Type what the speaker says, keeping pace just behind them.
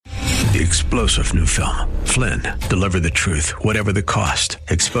The explosive new film, Flynn, deliver the truth, whatever the cost,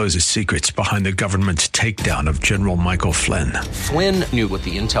 exposes secrets behind the government's takedown of General Michael Flynn. Flynn knew what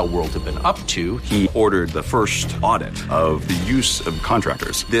the intel world had been up to. He ordered the first audit of the use of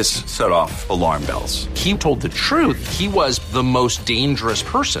contractors. This set off alarm bells. He told the truth. He was the most dangerous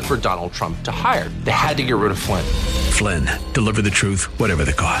person for Donald Trump to hire. They had to get rid of Flynn. Flynn, deliver the truth, whatever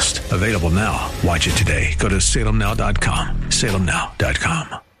the cost. Available now. Watch it today. Go to salemnow.com.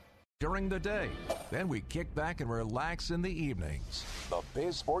 salemnow.com. During the day, then we kick back and relax in the evenings. The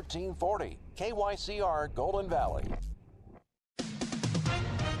Biz 1440, KYCR Golden Valley.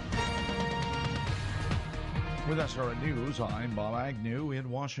 With SRN News, I'm Bob Agnew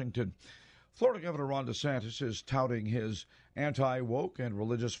in Washington. Florida Governor Ron DeSantis is touting his anti-woke and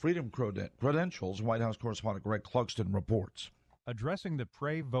religious freedom credentials. White House correspondent Greg Clugston reports. Addressing the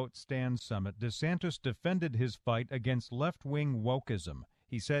Pray Vote Stand Summit, DeSantis defended his fight against left-wing wokeism.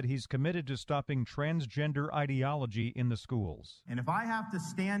 He said he's committed to stopping transgender ideology in the schools. And if I have to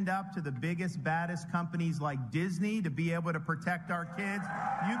stand up to the biggest, baddest companies like Disney to be able to protect our kids,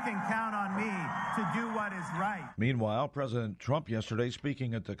 you can count on me to do what is right. Meanwhile, President Trump yesterday,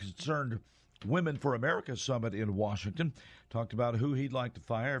 speaking at the Concerned Women for America Summit in Washington, talked about who he'd like to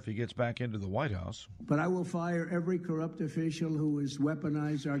fire if he gets back into the White House. But I will fire every corrupt official who has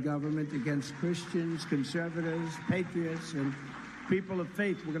weaponized our government against Christians, conservatives, patriots, and people of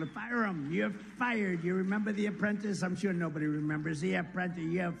faith. We're going to fire them. You're fired. You remember The Apprentice? I'm sure nobody remembers The Apprentice.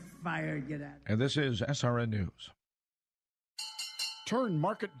 You're fired. Get out. And this is SRN News. Turn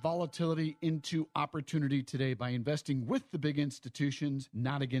market volatility into opportunity today by investing with the big institutions,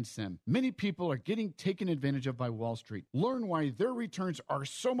 not against them. Many people are getting taken advantage of by Wall Street. Learn why their returns are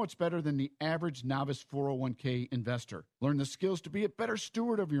so much better than the average novice 401k investor. Learn the skills to be a better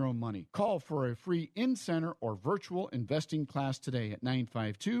steward of your own money. Call for a free in-center or virtual investing class today at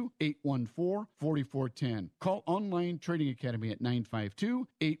 952-814-4410. Call Online Trading Academy at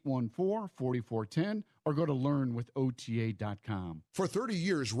 952-814-4410. Or go to learnwithota.com. For 30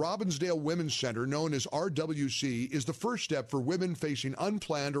 years, Robbinsdale Women's Center, known as RWC, is the first step for women facing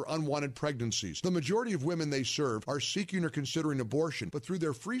unplanned or unwanted pregnancies. The majority of women they serve are seeking or considering abortion, but through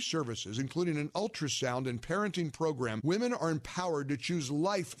their free services, including an ultrasound and parenting program, women are empowered to choose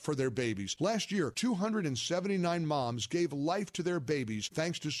life for their babies. Last year, 279 moms gave life to their babies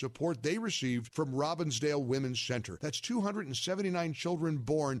thanks to support they received from Robbinsdale Women's Center. That's 279 children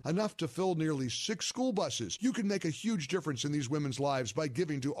born, enough to fill nearly 6 school buses. You can make a huge difference in these women's lives by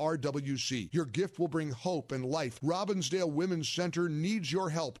giving to RWC. Your gift will bring hope and life. Robbinsdale Women's Center needs your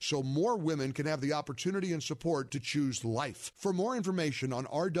help so more women can have the opportunity and support to choose life. For more information on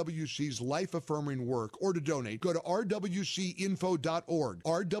RWC's life-affirming work or to donate, go to rwcinfo.org.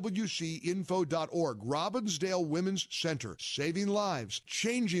 rwcinfo.org. Robbinsdale Women's Center. Saving lives,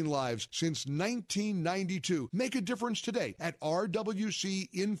 changing lives since 1992. Make a difference today at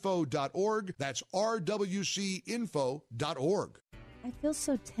rwcinfo.org. That's rwcinfo.org. I feel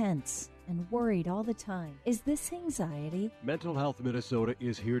so tense and worried all the time. Is this anxiety? Mental Health Minnesota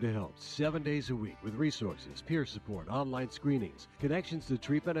is here to help 7 days a week with resources, peer support, online screenings, connections to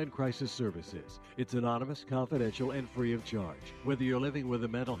treatment and crisis services. It's anonymous, confidential, and free of charge. Whether you're living with a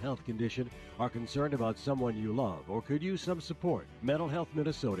mental health condition, are concerned about someone you love, or could use some support, Mental Health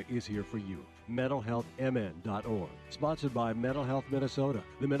Minnesota is here for you. MentalHealthMN.org. Sponsored by Mental Health Minnesota,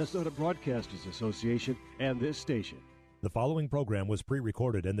 the Minnesota Broadcasters Association, and this station. The following program was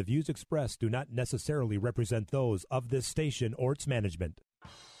pre-recorded, and the views expressed do not necessarily represent those of this station or its management.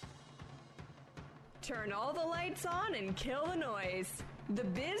 Turn all the lights on and kill the noise. The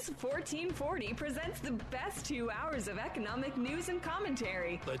Biz 1440 presents the best 2 hours of economic news and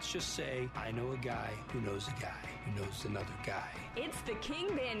commentary. Let's just say I know a guy who knows a guy who knows another guy. It's the King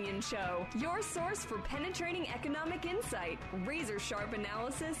Banaian Show, your source for penetrating economic insight, razor-sharp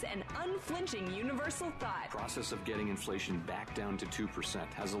analysis, and unflinching universal thought. The process of getting inflation back down to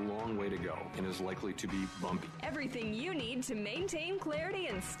 2% has a long way to go and is likely to be bumpy. Everything you need to maintain clarity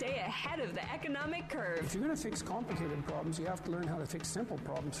and stay ahead of the economic curve. If you're going to fix complicated problems, you have to learn how to fix simple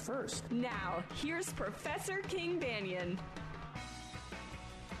problems first. Now, here's Professor King Banaian.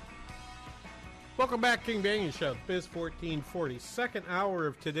 Welcome back, King Banaian Show, Biz 1440, second hour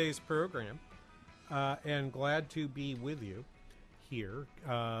of today's program, and glad to be with you here.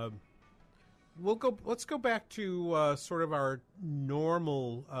 Let's go back to sort of our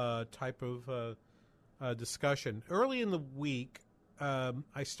normal type of discussion. Early in the week,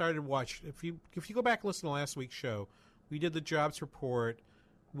 I started watching. If you go back and listen to last week's show, we did the jobs report,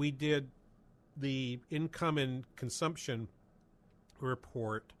 we did the income and consumption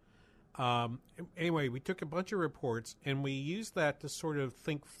report. Anyway, we took a bunch of reports, and we used that to sort of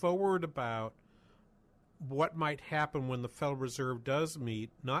think forward about what might happen when the Federal Reserve does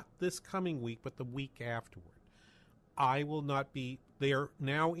meet, not this coming week, but the week afterward. I will not be, they are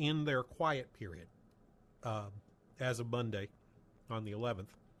now in their quiet period as of Monday on the 11th.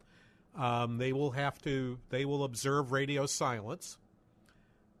 They will observe radio silence.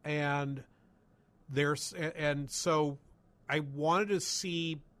 And so I wanted to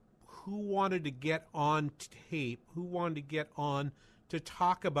see who wanted to get on tape, who wanted to get on to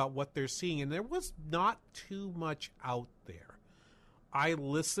talk about what they're seeing. And there was not too much out there. I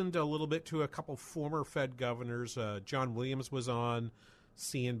listened a little bit to a couple former Fed governors. John Williams was on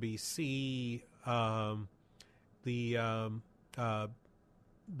CNBC.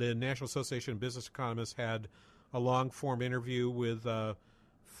 The National Association of Business Economists had a long-form interview with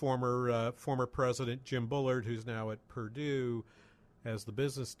former President Jim Bullard, who's now at Purdue as the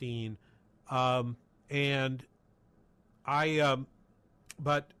business dean. But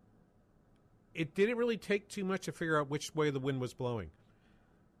it didn't really take too much to figure out which way the wind was blowing.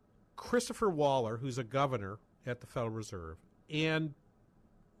 Christopher Waller, who's a governor at the Federal Reserve and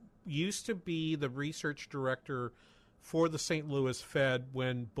used to be the research director for the St. Louis Fed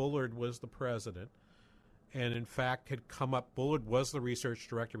when Bullard was the president, and in fact had come up, Bullard was the research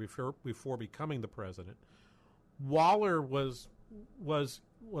director before becoming the president. Waller was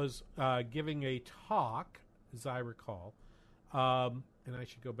giving a talk, as I recall, and I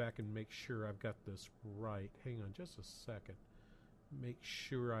should go back and make sure I've got this right. Hang on just a second. Make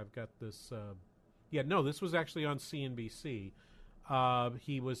sure I've got this. This was actually on CNBC.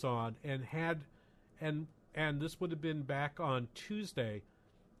 He was on and this would have been back on Tuesday,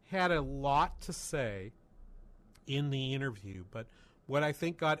 had a lot to say in the interview. But what I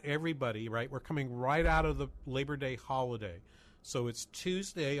think got everybody, right, we're coming right out of the Labor Day holiday. So it's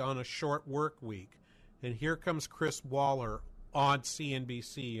Tuesday on a short work week. And here comes Chris Waller on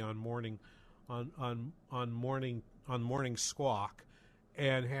CNBC on Morning Squawk,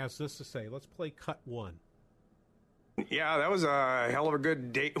 and has this to say. Let's play cut one. Yeah, that was a hell of a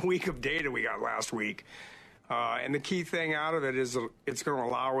good week of data we got last week. And the key thing out of it is it's going to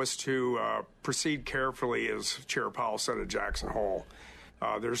allow us to proceed carefully, as Chair Powell said at Jackson Hole.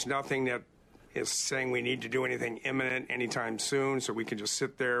 There's nothing that is saying we need to do anything imminent anytime soon, so we can just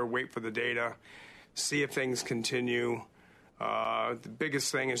sit there, wait for the data, see if things continue. The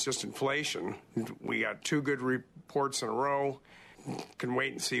biggest thing is just inflation. We got two good reports in a row. Can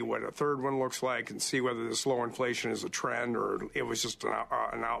wait and see what a third one looks like and see whether this low inflation is a trend or it was just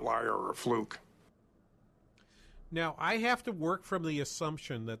an outlier or a fluke. Now, I have to work from the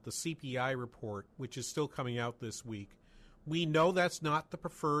assumption that the CPI report, which is still coming out this week, we know that's not the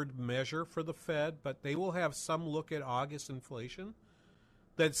preferred measure for the Fed, but they will have some look at August inflation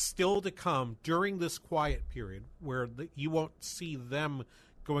that's still to come during this quiet period where you won't see them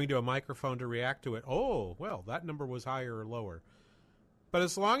going to a microphone to react to it. Oh, well, that number was higher or lower. But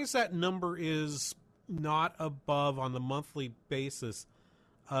as long as that number is not above on the monthly basis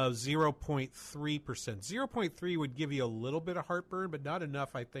of 0.3%, 0.3 would give you a little bit of heartburn, but not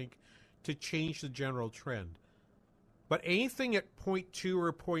enough, I think, to change the general trend. But anything at 0.2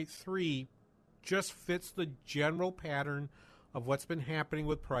 or 0.3 just fits the general pattern of what's been happening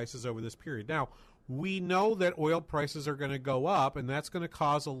with prices over this period. Now, we know that oil prices are going to go up, and that's going to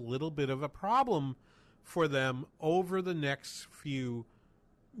cause a little bit of a problem for them over the next few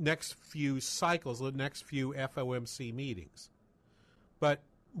cycles, the next few FOMC meetings. But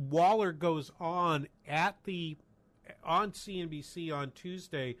Waller goes on on CNBC on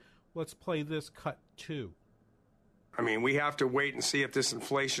Tuesday. Let's play this cut 2. I mean, we have to wait and see if this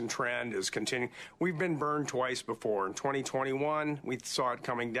inflation trend is continuing. We've been burned twice before. In 2021, we saw it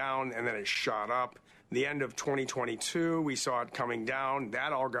coming down, and then it shot up. The end of 2022, we saw it coming down.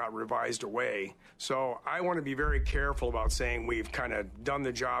 That all got revised away. So I want to be very careful about saying we've kind of done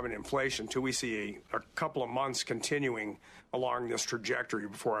the job in inflation until we see a couple of months continuing along this trajectory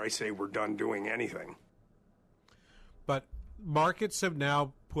before I say we're done doing anything. But markets have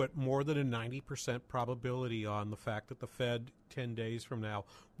now put more than a 90% probability on the fact that the Fed 10 days from now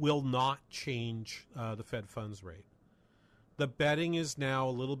will not change the Fed funds rate. The betting is now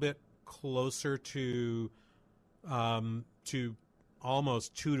a little bit closer to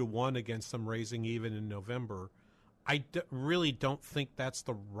almost 2-1 against them raising even in November. I really don't think that's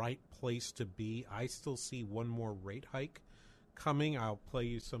the right place to be. I still see one more rate hike coming. I'll play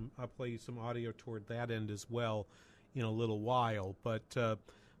you some audio toward that end as well in a little while.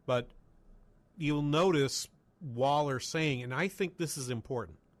 But you'll notice Waller saying, and I think this is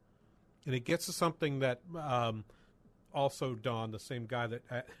important, and it gets to something that also Don, the same guy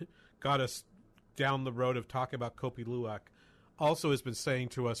that got us down the road of talking about Kopi Luwak, also has been saying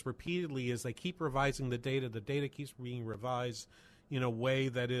to us repeatedly is they keep revising the data keeps being revised in a way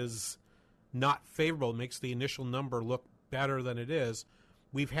that is not favorable. It makes the initial number look better than it is.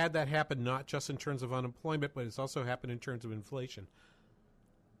 We've had that happen not just in terms of unemployment, but it's also happened in terms of inflation.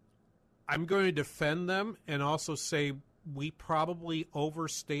 I'm going to defend them and also say we probably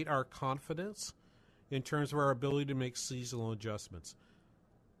overstate our confidence in terms of our ability to make seasonal adjustments.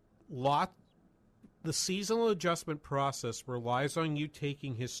 The seasonal adjustment process relies on you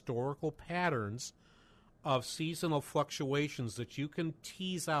taking historical patterns of seasonal fluctuations that you can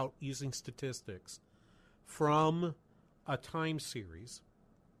tease out using statistics from a time series.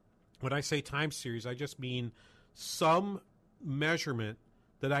 When I say time series, I just mean some measurement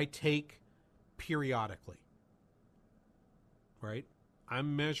that I take periodically, right?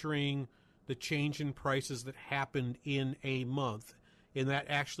 I'm measuring the change in prices that happened in a month, and that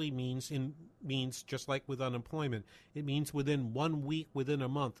actually means just like with unemployment, it means within 1 week, within a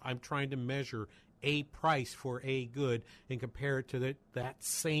month, I'm trying to measure a price for a good and compare it to that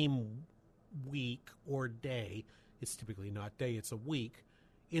same week or day. It's typically not day, it's a week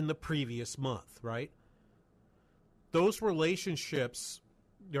in the previous month, right? Those relationships,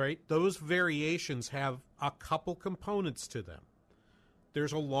 right, those variations have a couple components to them.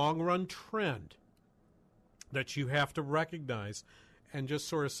 There's a long-run trend that you have to recognize and just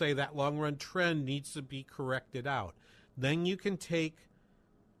sort of say that long-run trend needs to be corrected out. Then you can take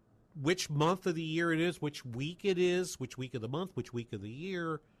which month of the year it is, which week it is, which week of the month, which week of the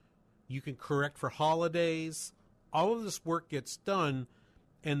year. You can correct for holidays. All of this work gets done,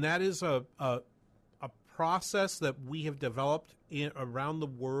 and that is a process that we have developed around the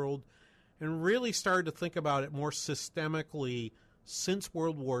world and really started to think about it more systemically since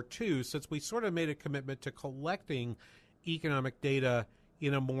World War II, since we sort of made a commitment to collecting economic data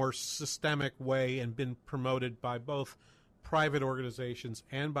in a more systemic way and been promoted by both private organizations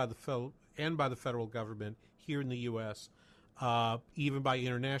and by the federal government here in the U.S., even by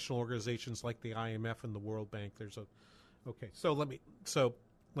international organizations like the IMF and the World Bank. So let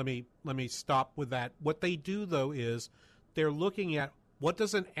me stop with that. What they do, though, is they're looking at what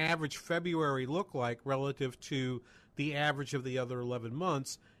does an average February look like relative to the average of the other 11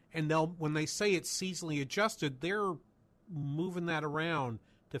 months, and when they say it's seasonally adjusted, they're moving that around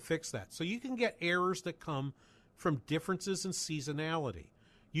to fix that. So you can get errors that come from differences in seasonality.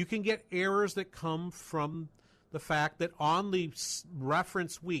 You can get errors that come from the fact that on the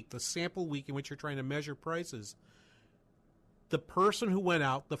reference week, the sample week in which you're trying to measure prices, the person who went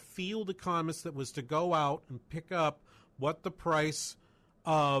out, the field economist that was to go out and pick up what the price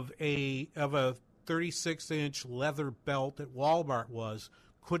of a 36-inch leather belt at Walmart was,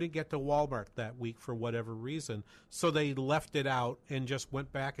 couldn't get to Walmart that week for whatever reason, so they left it out and just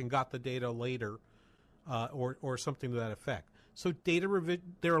went back and got the data later, or something to that effect. So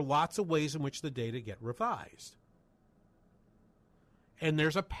there are lots of ways in which the data get revised. And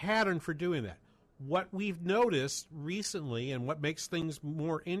there's a pattern for doing that. What we've noticed recently and what makes things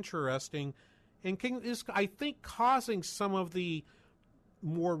more interesting and is, I think, causing some of the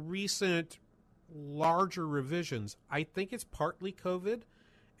more recent larger revisions, I think it's partly COVID,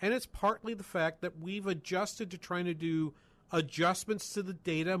 and it's partly the fact that we've adjusted to trying to do adjustments to the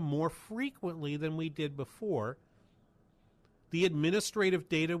data more frequently than we did before. The administrative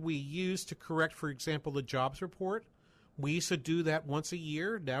data we use to correct, for example, the jobs report, we used to do that once a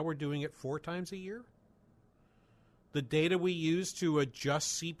year. Now we're doing it 4 times a year. The data we use to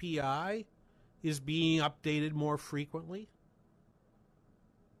adjust CPI is being updated more frequently.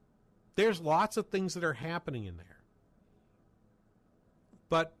 There's lots of things that are happening in there.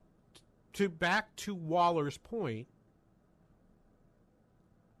 But back to Waller's point,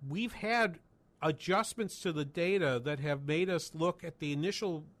 we've had adjustments to the data that have made us look at the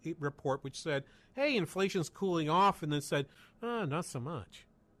initial report, which said, hey, inflation's cooling off, and then said, not so much.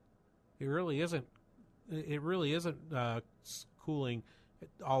 It really isn't cooling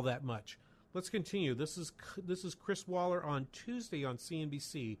all that much. Let's continue. This is Chris Waller on Tuesday on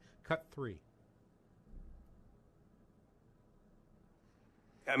CNBC, Cut 3.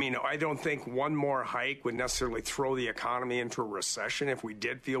 I mean, I don't think one more hike would necessarily throw the economy into a recession if we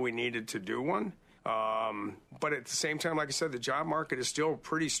did feel we needed to do one. But at the same time, like I said, the job market is still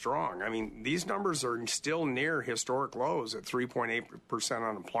pretty strong. I mean, these numbers are still near historic lows at 3.8%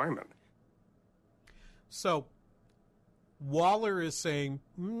 unemployment. So Waller is saying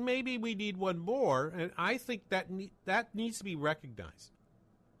maybe we need one more, and I think that needs to be recognized.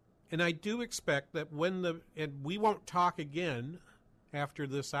 And I do expect that and we won't talk again after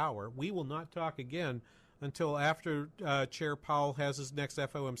this hour. We will not talk again until after Chair Powell has his next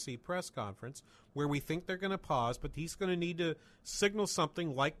FOMC press conference, where we think they're going to pause, but he's going to need to signal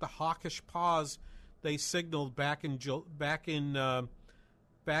something like the hawkish pause they signaled back in June.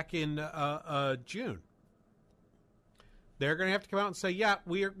 They're going to have to come out and say, "Yeah,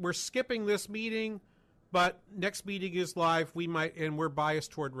 we're skipping this meeting, but next meeting is live. We're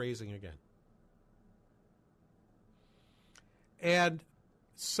biased toward raising again." And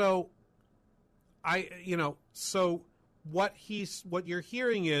so, what you're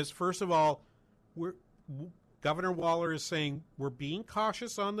hearing is, first of all, Governor Waller is saying we're being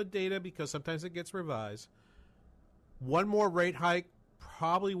cautious on the data because sometimes it gets revised. One more rate hike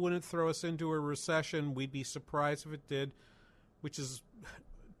probably wouldn't throw us into a recession. We'd be surprised if it did, which is,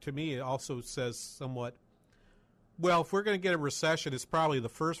 to me, it also says somewhat, well, if we're going to get a recession, it's probably the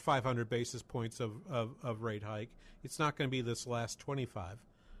first 500 basis points of rate hike. It's not going to be this last 25,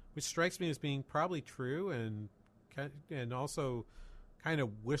 which strikes me as being probably true and also kind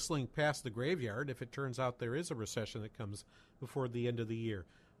of whistling past the graveyard if it turns out there is a recession that comes before the end of the year.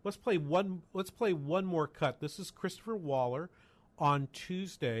 Let's play one more cut. This is Christopher Waller on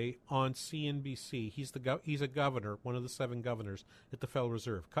Tuesday on CNBC. He's a governor, one of the 7 governors at the Federal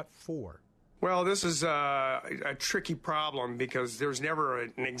Reserve. Cut 4. Well, this is a tricky problem because there's never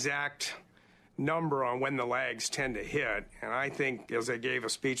an exact number on when the lags tend to hit. And I think, as I gave a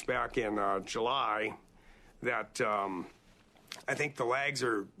speech back in July, that I think the lags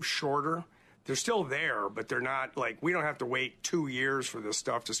are shorter. They're still there, but they're not we don't have to wait 2 years for this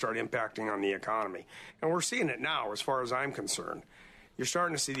stuff to start impacting on the economy. And we're seeing it now, as far as I'm concerned. You're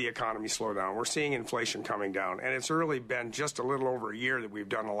starting to see the economy slow down. We're seeing inflation coming down. And it's really been just a little over a year that we've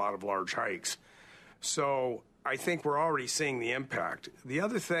done a lot of large hikes. So I think we're already seeing the impact. The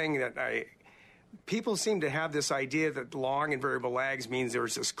other thing that people seem to have this idea that long and variable lags means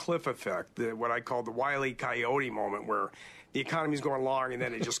there's this cliff effect, what I call the Wile E. Coyote moment, where the economy's going long and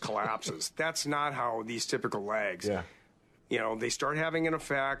then it just collapses. That's not how these typical lags. Yeah. They start having an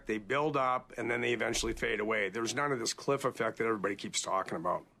effect, they build up, and then they eventually fade away. There's none of this cliff effect that everybody keeps talking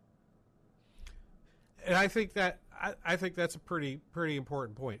about. And I think that's a pretty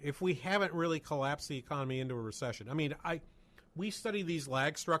important point. If we haven't really collapsed the economy into a recession, we study these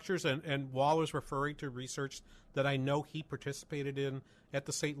lag structures, and Waller's referring to research that I know he participated in at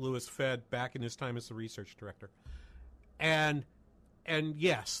the St. Louis Fed back in his time as the research director. And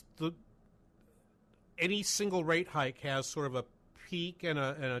yes, any single rate hike has sort of a peak and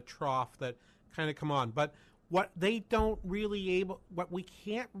a trough that kind of come on. But what we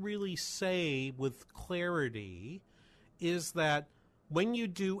can't really say with clarity is that when you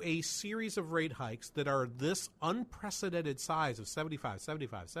do a series of rate hikes that are this unprecedented size of 75,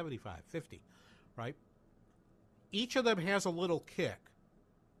 75, 75, 50, right? Each of them has a little kick.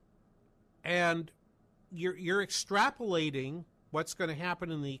 And you're extrapolating what's going to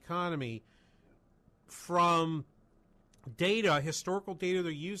happen in the economy from historical data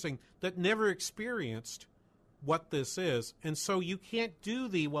they're using that never experienced what this is. And so you can't do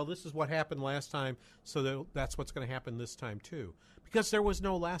this is what happened last time, so that's what's going to happen this time too. Because there was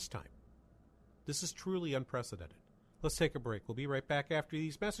no last time. This is truly unprecedented. Let's take a break. We'll be right back after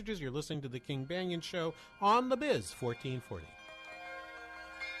these messages. You're listening to The King Banaian Show on The Biz 1440.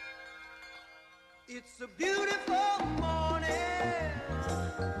 It's a beautiful morning.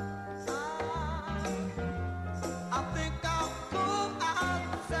 I think I'll go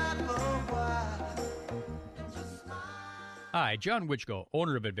outside for a while. Hi, John Wichko,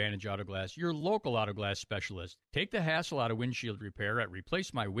 owner of Advantage Auto Glass, your local auto glass specialist. Take the hassle out of windshield repair at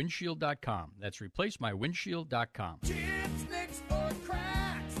ReplaceMyWindshield.com. That's ReplaceMyWindshield.com. Chips, nicks, or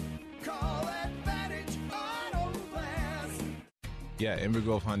cracks, call Advantage Auto Glass. Yeah, Inver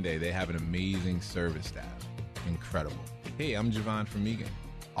Grove Hyundai, they have an amazing service staff. Incredible. Hey, I'm Javon from Megan.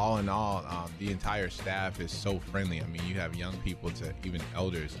 All in all, the entire staff is so friendly. I mean, you have young people to even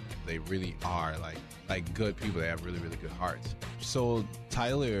elders. They really are like good people. They have really, really good hearts. So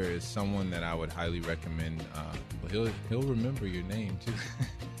Tyler is someone that I would highly recommend. He'll remember your name too.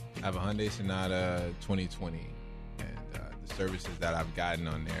 I have a Hyundai Sonata 2020, and the services that I've gotten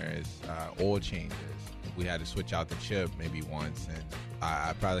on there is oil changes. We had to switch out the chip maybe once, and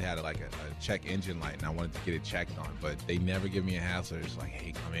I probably had a check engine light, and I wanted to get it checked on, but they never give me a hassle. They're just like,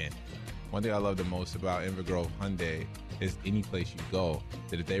 hey, come in. One thing I love the most about Inver Grove Hyundai is any place you go,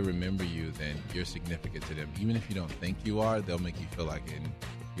 that if they remember you, then you're significant to them. Even if you don't think you are, they'll make you feel like it, and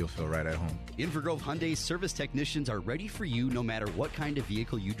you'll feel right at home. Inver Grove Hyundai service technicians are ready for you no matter what kind of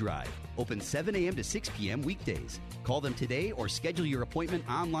vehicle you drive. Open 7 a.m. to 6 p.m. weekdays. Call them today or schedule your appointment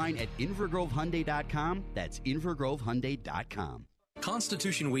online at InverGroveHyundai.com. That's InverGroveHyundai.com.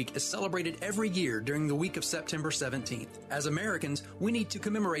 Constitution Week is celebrated every year during the week of September 17th. As Americans, we need to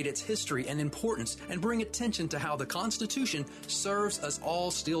commemorate its history and importance and bring attention to how the Constitution serves us all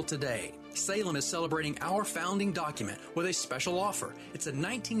still today. Salem is celebrating our founding document with a special offer. It's a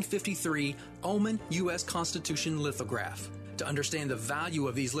 1953 Oman U.S. Constitution lithograph. To understand the value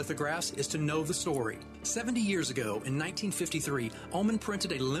of these lithographs is to know the story. 70 years ago, in 1953, Oman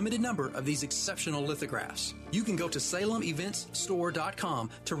printed a limited number of these exceptional lithographs. You can go to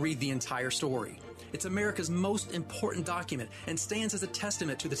SalemEventsStore.com to read the entire story. It's America's most important document and stands as a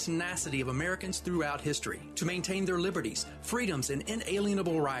testament to the tenacity of Americans throughout history to maintain their liberties, freedoms, and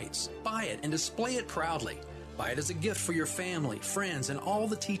inalienable rights. Buy it and display it proudly. Buy it as a gift for your family, friends, and all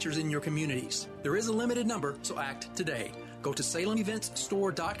the teachers in your communities. There is a limited number, so act today. Go to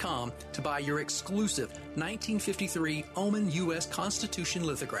SalemEventsStore.com to buy your exclusive 1953 Oman U.S. Constitution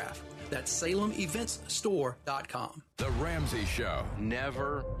lithograph. That's SalemEventsStore.com. The Ramsey Show.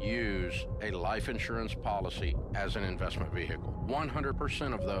 Never use a life insurance policy as an investment vehicle.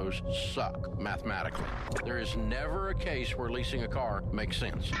 100% of those suck mathematically. There is never a case where leasing a car makes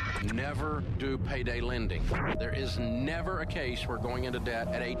sense. Never do payday lending. There is never a case where going into debt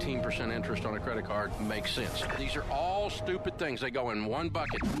at 18% interest on a credit card makes sense. These are all stupid things. They go in one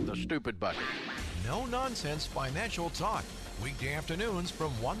bucket, the stupid bucket. No nonsense financial talk. Weekday afternoons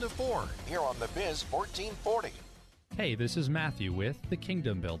from 1 to 4 here on The Biz 1440. Hey, this is Matthew with The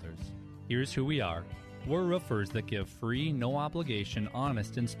Kingdom Builders. Here's who we are. We're roofers that give free, no-obligation,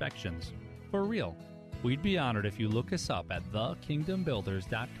 honest inspections. For real. We'd be honored if you look us up at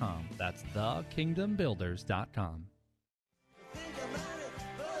thekingdombuilders.com. That's thekingdombuilders.com.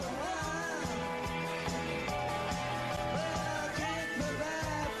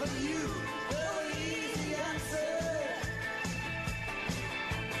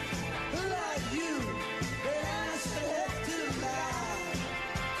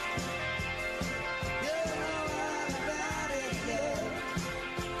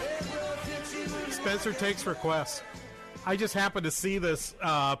 Spencer takes requests. I just happened to see this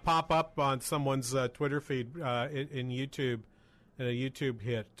pop up on someone's Twitter feed in YouTube, and a YouTube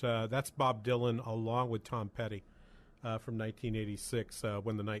hit. That's Bob Dylan along with Tom Petty from 1986,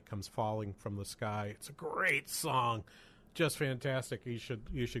 When the Night Comes Falling from the Sky. It's a great song, just fantastic. You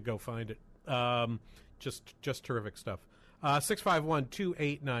should go find it. Just terrific stuff.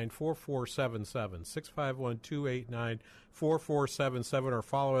 651-289-4477. 651-289-4477, or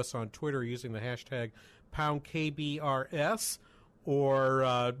follow us on Twitter using the hashtag #KBRS,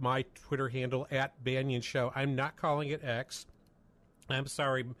 or my Twitter handle @Banyan Show. I'm not calling it X. I'm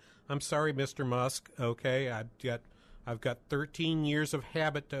sorry, Mr. Musk. Okay, I've got 13 years of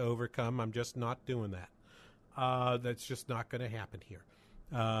habit to overcome. I'm just not doing that. That's just not going to happen here.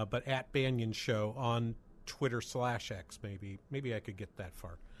 But @Banyan Show on Twitter/X, maybe I could get that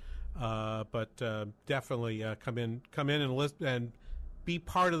far. But definitely come in and listen and be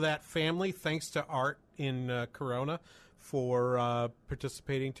part of that family. Thanks to Art in Corona for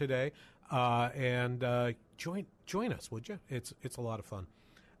participating today, and join us, would you? It's a lot of fun.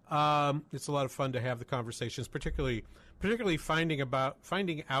 It's a lot of fun to have the conversations, particularly finding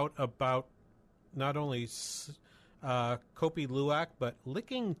out about not only Kopi Luwak but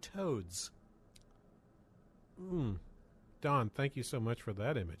licking toads. Don, thank you so much for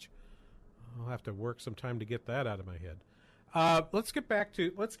that image. I'll have to work some time to get that out of my head. Let's get back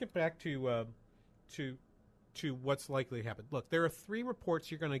to what's likely to happen. Look, there are 3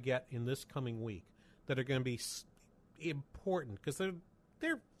 reports you're going to get in this coming week that are going to be important because they're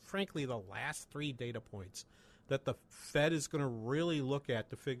frankly the last 3 data points that the Fed is going to really look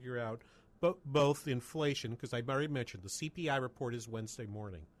at to figure out both inflation, because I've already mentioned the CPI report is Wednesday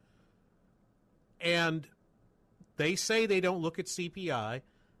morning, and they say they don't look at CPI,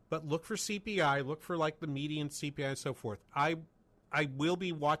 but look for CPI, look for like the median CPI and so forth. I will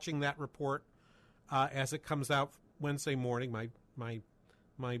be watching that report as it comes out Wednesday morning. My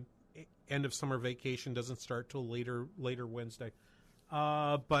end of summer vacation doesn't start till later Wednesday,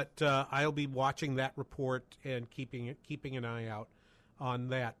 but I'll be watching that report and keeping an eye out on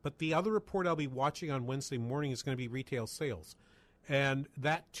that. But the other report I'll be watching on Wednesday morning is going to be retail sales, and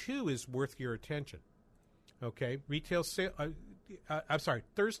that too is worth your attention. Okay, retail sale. I'm sorry,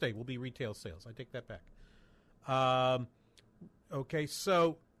 Thursday will be retail sales. I take that back. Okay,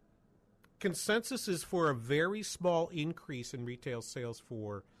 so consensus is for a very small increase in retail sales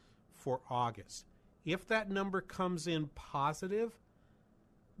for August. If that number comes in positive,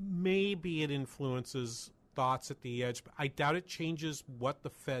 maybe it influences thoughts at the edge. I doubt it changes what the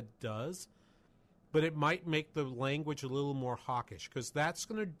Fed does, but it might make the language a little more hawkish, because that's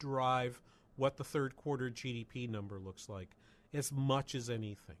going to drive what the third quarter GDP number looks like. as much as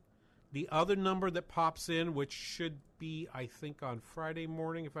anything. The other number that pops in, which should be, I think, on Friday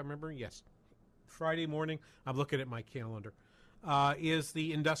morning, if I remember, yes, Friday morning, I'm looking at my calendar, is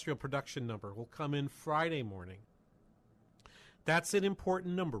the industrial production number. Will come in Friday morning. That's an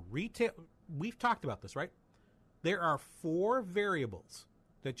important number. Retail, we've talked about this, right? There are 4 variables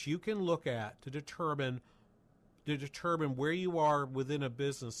that you can look at to determine where you are within a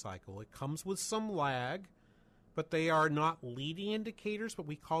business cycle. It comes with some lag, but they are not leading indicators, but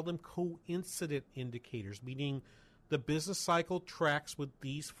we call them coincident indicators, meaning the business cycle tracks with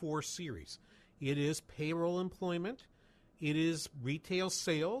these 4 series. It is payroll employment, it is retail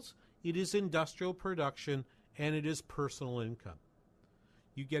sales, it is industrial production, and it is personal income.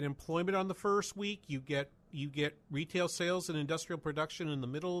 You get employment on the first week, you get retail sales and industrial production in the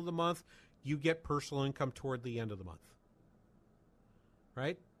middle of the month, you get personal income toward the end of the month.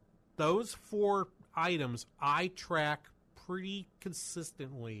 Right? Those 4 items I track pretty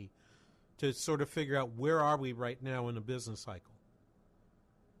consistently to sort of figure out where are we right now in a business cycle.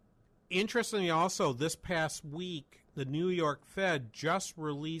 Interestingly also, this past week, the New York Fed just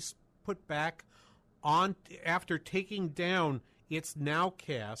put back on, after taking down its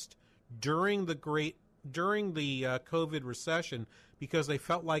nowcast during the COVID recession, because they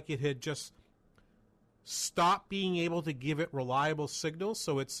felt like it had just stopped being able to give it reliable signals.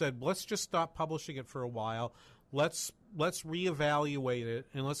 So it said, let's just stop publishing it for a while. Let's reevaluate it,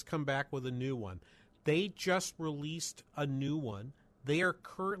 and let's come back with a new one. They just released a new one. They are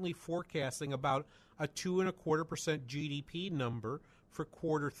currently forecasting about a 2.25% GDP number for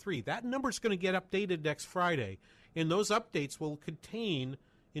quarter 3. That number is going to get updated next Friday, and those updates will contain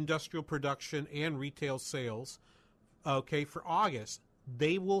industrial production and retail sales, for August.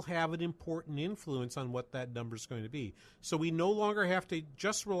 They will have an important influence on what that number is going to be. So we no longer have to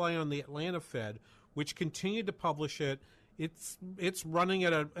just rely on the Atlanta Fed, which continued to publish it. It's running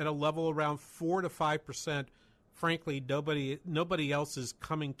at a level around 4 to 5%. Frankly, nobody else is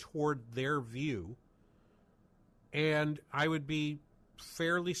coming toward their view. And I would be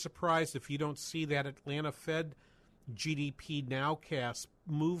fairly surprised if you don't see that Atlanta Fed GDP nowcast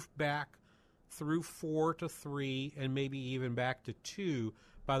move back through 4 to 3 and maybe even back to 2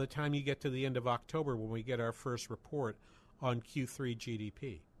 by the time you get to the end of October when we get our first report on Q3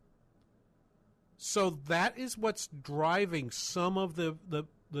 GDP. So that is what's driving some of the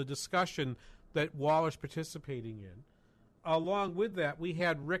discussion that Waller's participating in. Along with that, we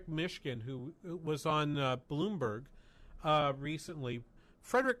had Rick Mishkin, who was on Bloomberg recently.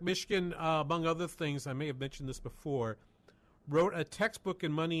 Frederick Mishkin, among other things, I may have mentioned this before, wrote a textbook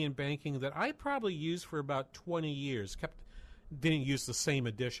in money and banking that I probably used for about 20 years. Didn't use the same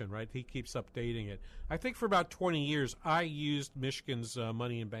edition, right? He keeps updating it. I think for about 20 years, I used Mishkin's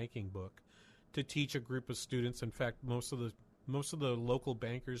money and banking book to teach a group of students. In fact, most of the local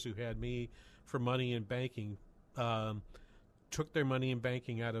bankers who had me for money and banking took their money and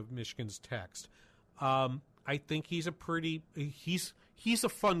banking out of Mishkin's text. I think he's a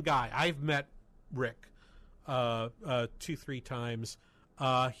fun guy. I've met Rick 2-3 times.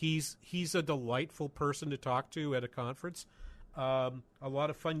 He's a delightful person to talk to at a conference. A lot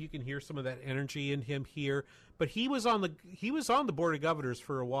of fun. You can hear some of that energy in him here. But he was on the board of governors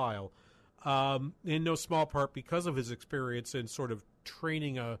for a while, in no small part because of his experience in sort of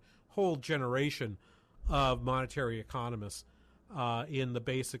training a whole generation of monetary economists in the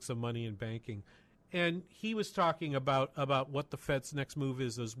basics of money and banking. And he was talking about what the Fed's next move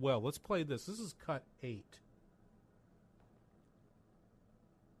is as well. Let's play this. This is cut 8.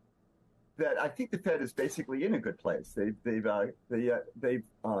 That I think the Fed is basically in a good place. They've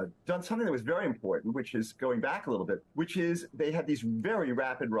done something that was very important, which is going back a little bit, which is they had these very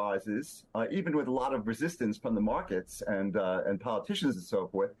rapid rises, even with a lot of resistance from the markets and politicians and so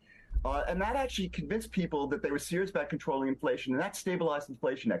forth. And that actually convinced people that they were serious about controlling inflation, and that stabilized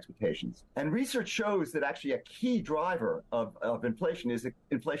inflation expectations. And research shows that actually a key driver of inflation is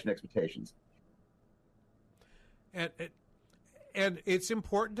inflation expectations. And it's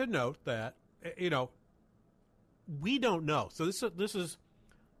important to note that, we don't know. So this is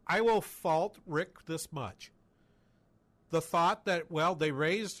I will fault Rick this much. The thought that, they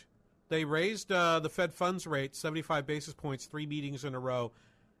raised the Fed funds rate 75 basis points, 3 meetings in a row,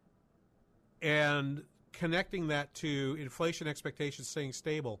 and connecting that to inflation expectations staying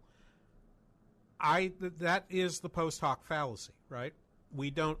stable, that is the post hoc fallacy, right?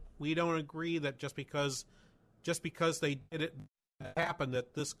 We don't agree that just because they did it happen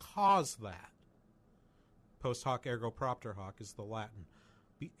that this caused that. Post hoc ergo propter hoc is the Latin.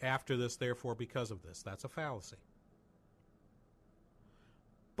 After this, therefore, because of this. That's a fallacy.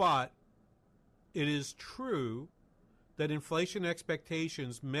 But it is true that inflation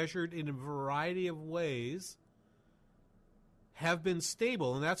expectations measured in a variety of ways have been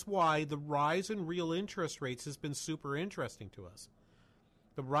stable, and that's why the rise in real interest rates has been super interesting to us.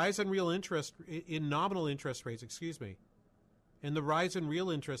 The rise in nominal interest rates, and the rise in real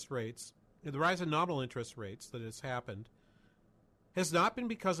interest rates, the rise in nominal interest rates that has happened has not been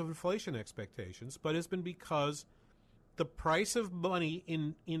because of inflation expectations, but has been because the price of money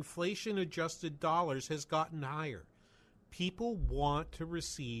in inflation-adjusted dollars has gotten higher. People want to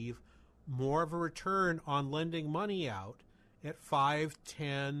receive more of a return on lending money out at 5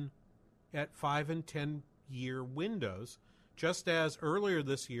 and 10 year windows, just as earlier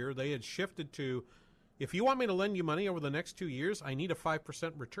this year they had shifted to, if you want me to lend you money over the next 2 years, I need a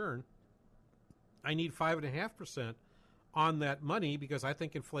 5% return. I need 5.5% on that money because I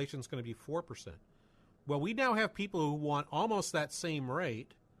think inflation is going to be 4%. Well, we now have people who want almost that same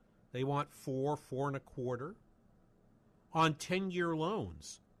rate. They want 4.25% on 10-year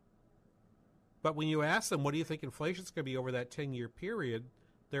loans. But when you ask them, what do you think inflation is going to be over that 10-year period,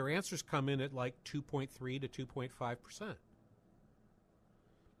 their answers come in at like 2.3 to 2.5%.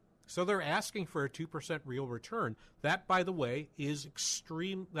 So they're asking for a 2% real return. That, by the way, is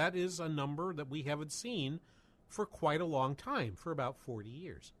extreme. That is a number that we haven't seen for quite a long time, for about 40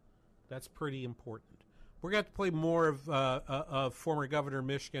 years. That's pretty important. We're going to have to play more of former Governor of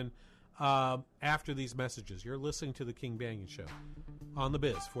Michigan after these messages. You're listening to The King Banaian Show on The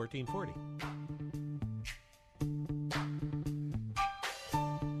Biz 1440.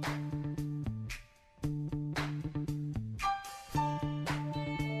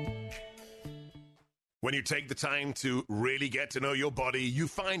 When you take the time to really get to know your body, you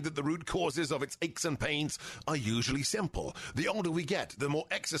find that the root causes of its aches and pains are usually simple. The older we get, the more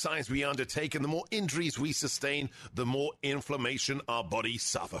exercise we undertake, and the more injuries we sustain, the more inflammation our bodies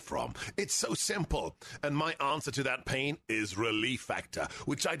suffer from. It's so simple. And my answer to that pain is Relief Factor,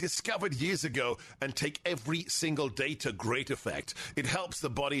 which I discovered years ago and take every single day to great effect. It helps the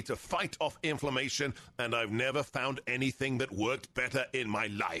body to fight off inflammation, and I've never found anything that worked better in my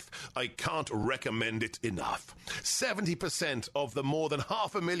life. I can't recommend it enough. 70% of the more than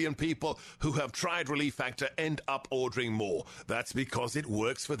 500,000 people who have tried Relief Factor end up ordering more. That's because it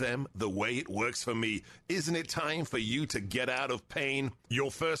works for them the way it works for me. Isn't it time for you to get out of pain? Your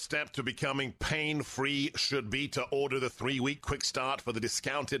first step to becoming pain-free should be to order the 3-week quick start for the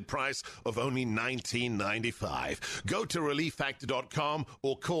discounted price of only $19.95. Go to ReliefFactor.com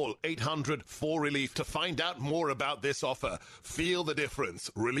or call 800-4RELIEF to find out more about this offer. Feel the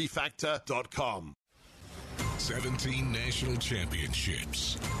difference. ReliefFactor.com. 17 national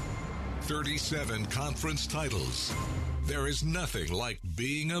championships, 37 conference titles. There is nothing like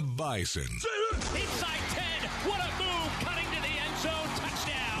being a Bison. Inside 10, what a move, cutting to the end zone,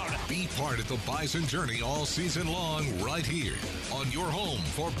 touchdown. Be part of the Bison journey all season long right here on your home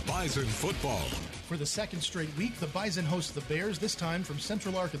for Bison football. For the second straight week, the Bison host the Bears, this time from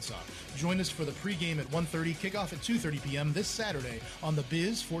Central Arkansas. Join us for the pregame at 1:30, kickoff at 2:30 p.m. this Saturday on the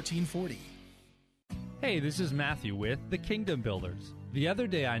Biz 1440. Hey, this is Matthew with The Kingdom Builders. The other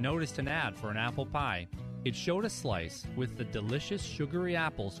day I noticed an ad for an apple pie. It showed a slice with the delicious sugary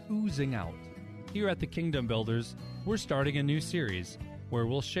apples oozing out. Here at The Kingdom Builders, we're starting a new series where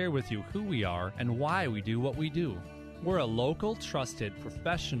we'll share with you who we are and why we do what we do. We're a local, trusted,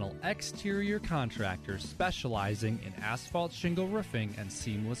 professional exterior contractor specializing in asphalt shingle roofing and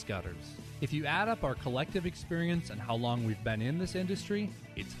seamless gutters. If you add up our collective experience and how long we've been in this industry,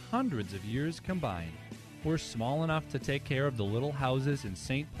 it's hundreds of years combined. We're small enough to take care of the little houses in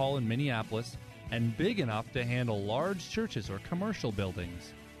St. Paul and Minneapolis, and big enough to handle large churches or commercial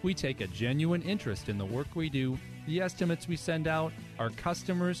buildings. We take a genuine interest in the work we do, the estimates we send out, our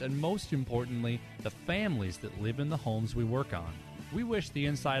customers, and most importantly, the families that live in the homes we work on. We wish the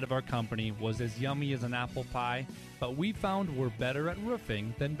inside of our company was as yummy as an apple pie, but we found we're better at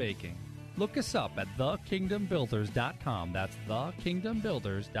roofing than baking. Look us up at thekingdombuilders.com. That's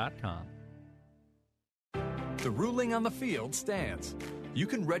thekingdombuilders.com. The ruling on the field stands. You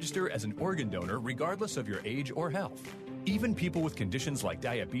can register as an organ donor regardless of your age or health. Even people with conditions like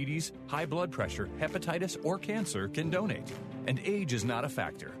diabetes, high blood pressure, hepatitis, or cancer can donate. And age is not a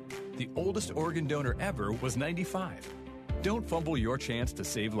factor. The oldest organ donor ever was 95. Don't fumble your chance to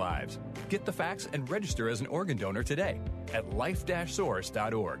save lives. Get the facts and register as an organ donor today at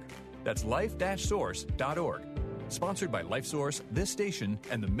life-source.org. That's life-source.org. Sponsored by LifeSource, this station,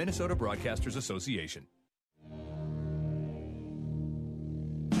 and the Minnesota Broadcasters Association.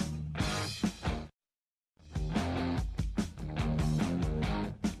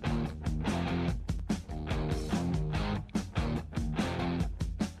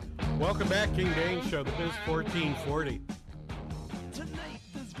 Welcome back, King Banaian Show, the Biz 1440.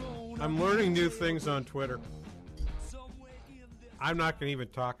 I'm learning new things on Twitter. I'm not going to even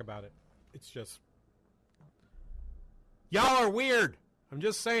talk about it. It's just... Y'all are weird. I'm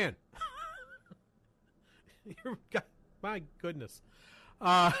just saying. My goodness.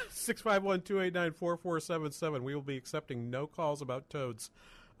 651-289-4477. We will be accepting no calls about toads.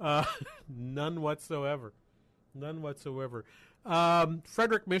 None whatsoever. None whatsoever.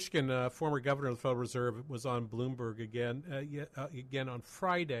 Frederick Mishkin, former governor of the Federal Reserve, was on Bloomberg again on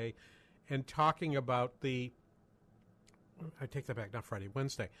Friday and talking about I take that back, not Friday,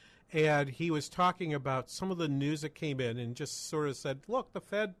 Wednesday. And he was talking about some of the news that came in and just sort of said, look, the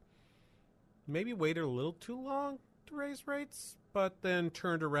Fed maybe waited a little too long to raise rates, but then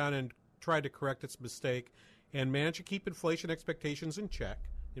turned around and tried to correct its mistake and managed to keep inflation expectations in check.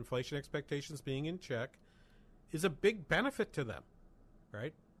 Inflation expectations being in check is a big benefit to them,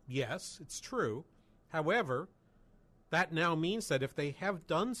 right? Yes, it's true. However, that now means that if they have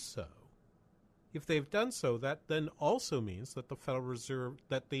done so, that then also means that the Federal Reserve,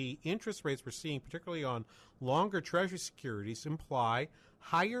 that the interest rates we're seeing, particularly on longer Treasury securities, imply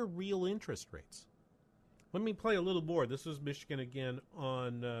higher real interest rates. Let me play a little more. This is Michigan again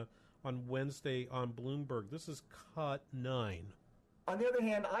on Wednesday on Bloomberg. This is cut 9. On the other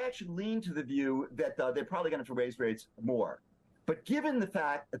hand, I actually lean to the view that they're probably going to have to raise rates more. But given the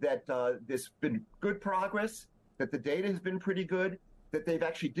fact that there's been good progress, that the data has been pretty good, that they've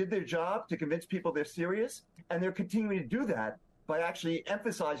actually did their job to convince people they're serious, and they're continuing to do that by actually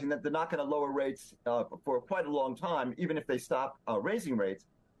emphasizing that they're not going to lower rates for quite a long time, even if they stop raising rates,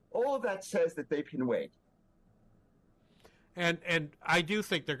 all of that says that they can wait. And I do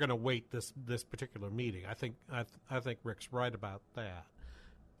think they're going to wait this particular meeting. I think Rick's right about that.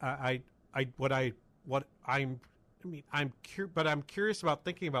 I'm curious about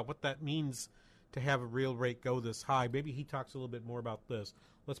thinking about what that means to have a real rate go this high. Maybe he talks a little bit more about this.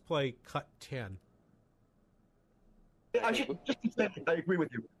 Let's play cut 10. I should just say, I agree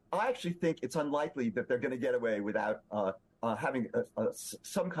with you. I actually think it's unlikely that they're going to get away without having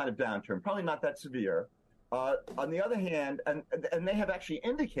some kind of downturn. Probably not that severe. On the other hand, and they have actually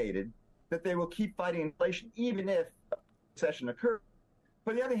indicated that they will keep fighting inflation even if a recession occurs.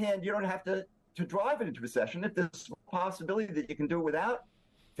 But on the other hand, you don't have to drive it into recession. If there's a possibility that you can do it without,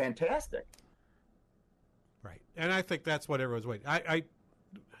 fantastic. Right. And I think that's what everyone's waiting.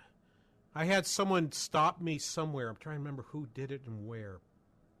 I had someone stop me somewhere. I'm trying to remember who did it and where.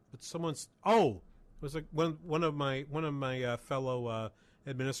 But it was like one of my fellow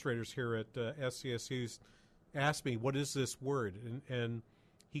administrators here at SCSU asked me, what is this word? And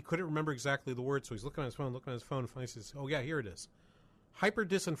he couldn't remember exactly the word, so he's looking on his phone, and finally says, oh, yeah, here it is.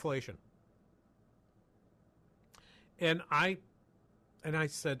 Hyper-disinflation. And I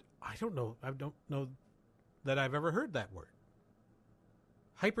said, I don't know that I've ever heard that word.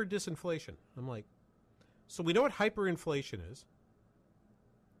 Hyper-disinflation. I'm like, so we know what hyperinflation is.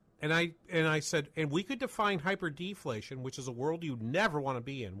 And I said, and we could define hyperdeflation, which is a world you never want to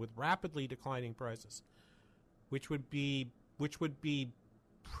be in, with rapidly declining prices, which would be a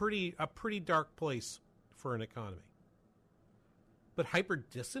pretty dark place for an economy. But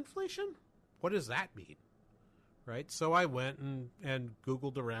hyper-disinflation? What does that mean? Right? So I went and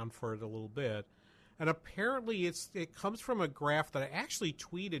Googled around for it a little bit. And apparently it comes from a graph that I actually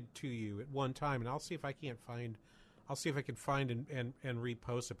tweeted to you at one time, and I'll see if I can find and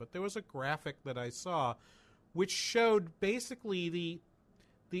repost it. But there was a graphic that I saw which showed basically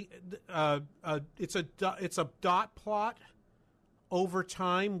it's a dot plot over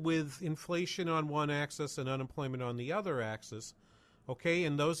time with inflation on one axis and unemployment on the other axis. Okay,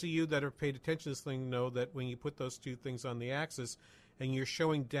 and those of you that have paid attention to this thing know that when you put those two things on the axis and you're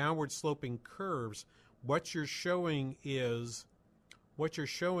showing downward sloping curves, what you're showing is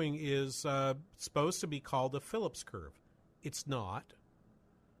supposed to be called a Phillips curve. It's not.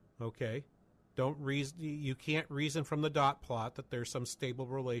 Okay? You can't reason from the dot plot that there's some stable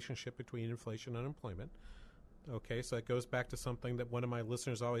relationship between inflation and unemployment. Okay, so it goes back to something that one of my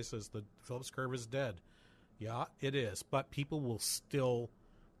listeners always says, the Phillips curve is dead. Yeah, it is, but people will still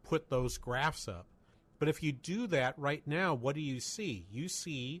put those graphs up. But if you do that right now, what do you see? You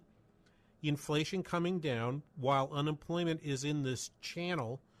see inflation coming down while unemployment is in this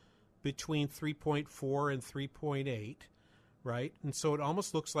channel between 3.4 and 3.8, right? And so it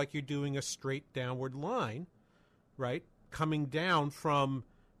almost looks like you're doing a straight downward line, right, coming down from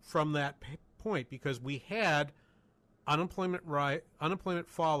that point, because we had unemployment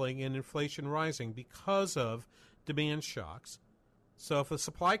falling and inflation rising because of demand shocks. So if the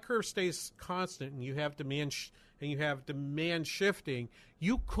supply curve stays constant and you have demand shifting,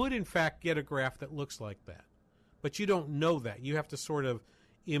 you could in fact get a graph that looks like that. But you don't know that. You have to sort of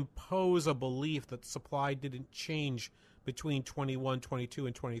impose a belief that supply didn't change between 21, 22,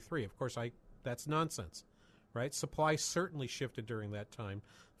 and 23. Of course, that's nonsense, right? Supply certainly shifted during that time.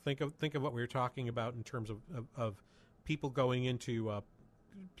 Think of what we were talking about in terms of people going into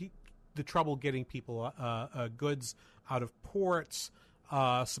the trouble getting people goods out of ports,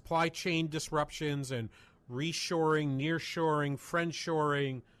 supply chain disruptions, and reshoring, nearshoring,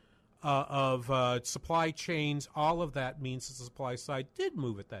 friendshoring of supply chains. All of that means the supply side did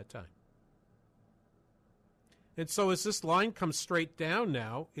move at that time. And so as this line comes straight down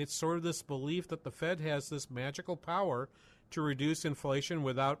now, it's sort of this belief that the Fed has this magical power to reduce inflation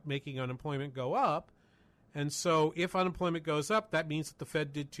without making unemployment go up. And so if unemployment goes up, that means that the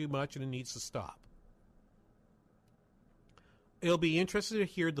Fed did too much and it needs to stop. It'll be interesting to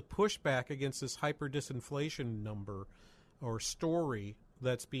hear the pushback against this hyper disinflation number or story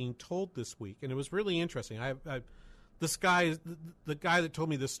that's being told this week. And it was really interesting. This guy, the guy that told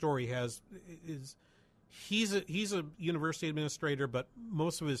me this story he's a university administrator, but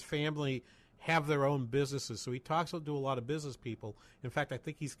most of his family have their own businesses. So he talks to a lot of business people. In fact, I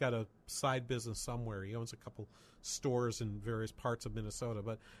think he's got a side business somewhere. He owns a couple stores in various parts of Minnesota.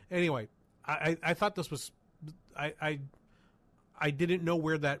 But anyway, I thought this was I didn't know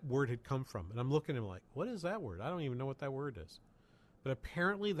where that word had come from. And I'm looking at him like, what is that word? I don't even know what that word is. But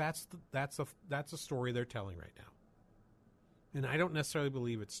apparently that's a story they're telling right now. And I don't necessarily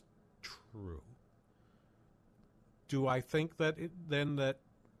believe it's true. Do I think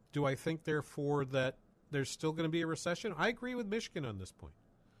therefore that there's still going to be a recession? I agree with Michigan on this point,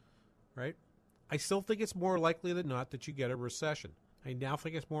 right? I still think it's more likely than not that you get a recession. I now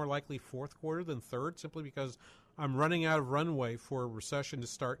think it's more likely fourth quarter than third, simply because I'm running out of runway for a recession to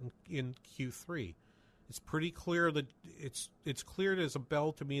start in Q3. It's pretty clear that it's clear as a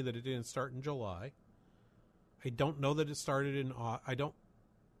bell to me that it didn't start in July. I don't know that it started I don't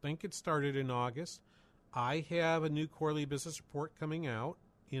think it started in August. I have a new quarterly business report coming out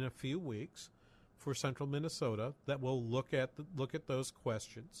in a few weeks for Central Minnesota that will look at those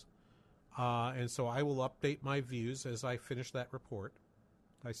questions, and so I will update my views as I finish that report.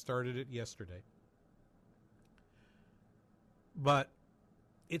 I started it yesterday, but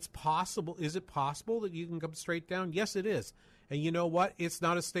it's possible. Is it possible that you can come straight down? Yes, it is. And you know what? It's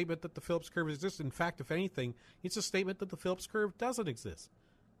not a statement that the Phillips curve exists. In fact, if anything, it's a statement that the Phillips curve doesn't exist.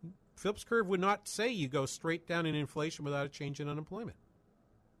 Phillips curve would not say you go straight down in inflation without a change in unemployment.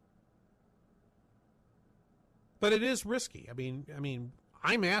 But it is risky. I mean,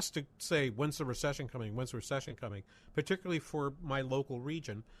 I'm asked to say, when's the recession coming? When's the recession coming? Particularly for my local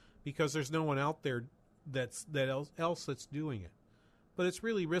region, because there's no one out there that's doing it. But it's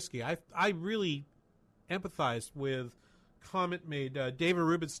really risky. I really empathize with comment made. David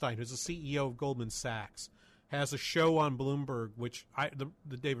Rubenstein, who's the CEO of Goldman Sachs, has a show on Bloomberg, which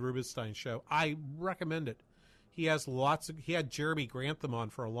the David Rubenstein show. I recommend it. He had Jeremy Grantham on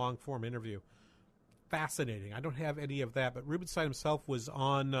for a long form interview. Fascinating. I don't have any of that, but Rubenstein himself was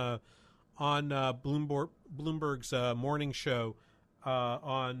on Bloomberg's morning show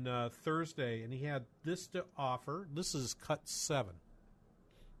on Thursday, and he had this to offer. This is cut 7.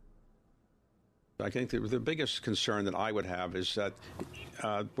 I think the biggest concern that I would have is that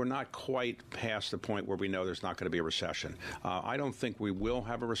we're not quite past the point where we know there's not going to be a recession. I don't think we will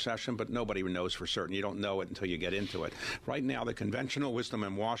have a recession, but nobody knows for certain. You don't know it until you get into it. Right now, the conventional wisdom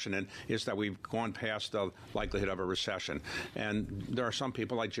in Washington is that we've gone past the likelihood of a recession. And there are some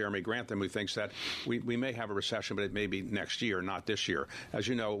people like Jeremy Grantham who thinks that we may have a recession, but it may be next year, not this year. As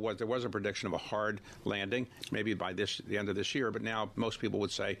you know, there was a prediction of a hard landing, maybe by the end of this year, but now most people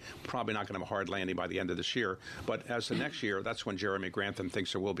would say probably not going to have a hard landing by the end of this year. But as the next year, that's when Jeremy Grantham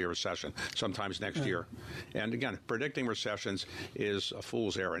thinks there will be a recession, sometimes next year. And again, predicting recessions is a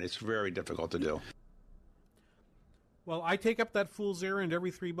fool's errand. It's very difficult to do. Well, I take up that fool's errand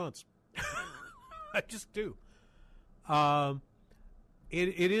every 3 months. I just do.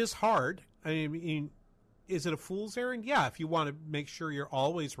 It is hard. I mean, is it a fool's errand? Yeah, if you want to make sure you're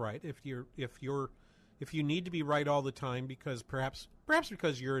always right, if you need to be right all the time because perhaps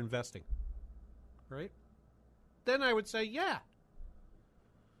because you're investing. Right? Then I would say, yeah,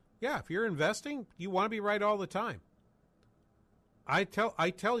 if you're investing, you want to be right all the time. I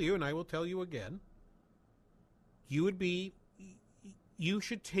tell you, and I will tell you again, you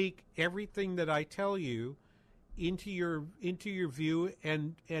should take everything that I tell you into your view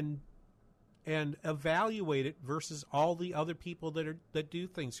and evaluate it versus all the other people that do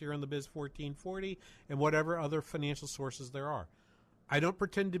things here on the Biz 1440 and whatever other financial sources there are. I don't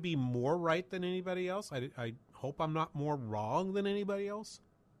pretend to be more right than anybody else. I hope I'm not more wrong than anybody else.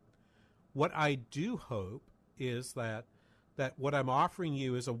 What I do hope is that that what I'm offering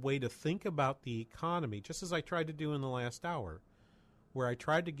you is a way to think about the economy, just as I tried to do in the last hour, where I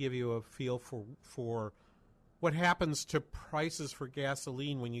tried to give you a feel for what happens to prices for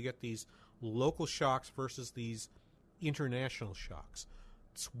gasoline when you get these local shocks versus these international shocks.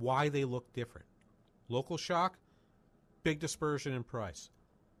 It's why they look different. Local shock, big dispersion in price.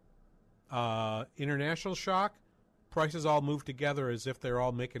 International shock, prices all move together as if they're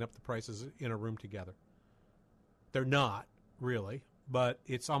all making up the prices in a room together. They're not, really, but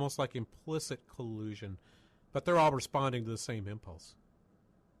it's almost like implicit collusion. But they're all responding to the same impulse.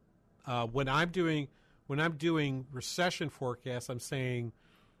 When I'm doing recession forecasts, I'm saying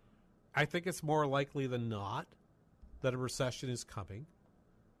I think it's more likely than not that a recession is coming.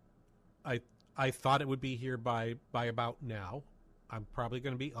 I thought it would be here by about now. I'm probably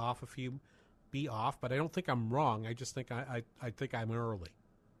going to be off but I don't think I'm wrong. I just think I think I'm early.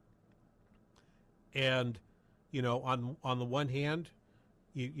 And on the one hand,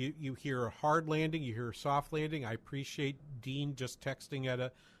 you hear a hard landing, you hear a soft landing. I appreciate Dean just texting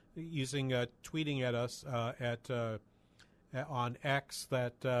tweeting at us on X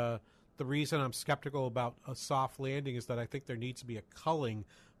that the reason I'm skeptical about a soft landing is that I think there needs to be a culling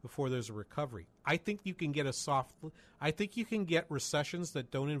before there's a recovery. I think you can get recessions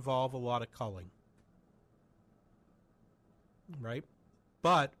that don't involve a lot of culling. Right?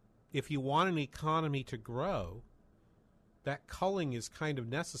 But if you want an economy to grow, that culling is kind of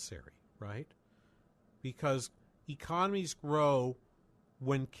necessary, right? Because economies grow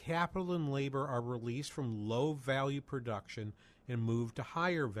when capital and labor are released from low-value production and moved to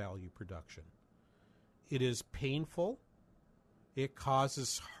higher-value production. It is painful. It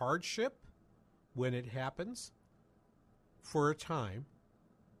causes hardship when it happens for a time.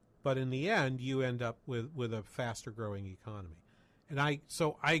 But in the end, you end up with a faster-growing economy. And I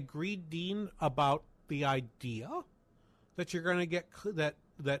agree, Dean, about the idea that you're going to get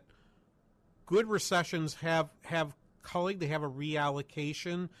that good recessions have culling. They have a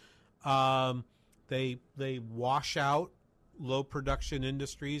reallocation. They wash out low production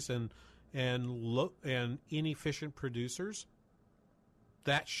industries and inefficient producers.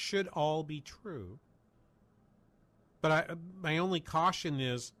 That should all be true. But my only caution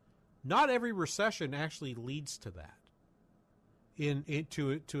is not every recession actually leads to that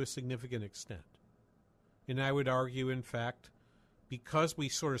to a significant extent. And I would argue, in fact, because we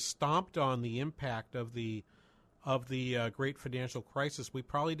sort of stomped on the impact of the great financial crisis, we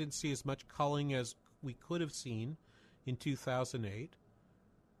probably didn't see as much culling as we could have seen in 2008.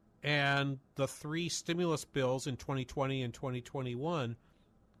 And the three stimulus bills in 2020 and 2021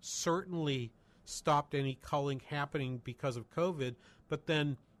 certainly stopped any culling happening because of COVID. But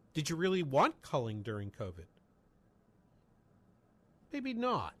then, did you really want culling during COVID? Maybe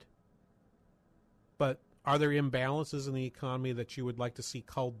not. But are there imbalances in the economy that you would like to see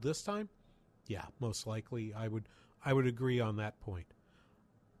culled this time? Yeah, most likely. I would agree on that point.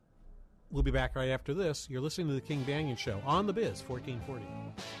 We'll be back right after this. You're listening to the King Banaian Show on The Biz 1440.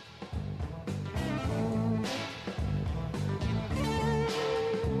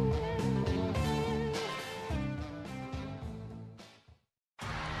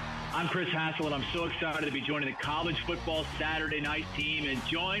 I'm Chris Hassel, and I'm so excited to be joining the College Football Saturday Night team and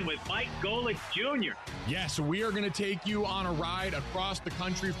join with Mike Golick Jr. Yes, we are going to take you on a ride across the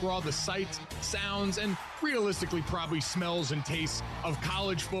country for all the sights, sounds, and realistically probably smells and tastes of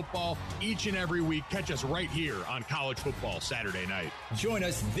college football each and every week. Catch us right here on College Football Saturday Night. Join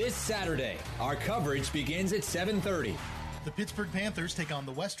us this Saturday. Our coverage begins at 7:30. The Pittsburgh Panthers take on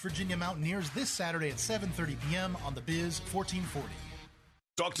the West Virginia Mountaineers this Saturday at 7:30 p.m. on the Biz 1440.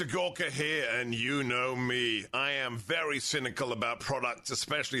 Dr. Gorka here, and you know me. I am very cynical about products,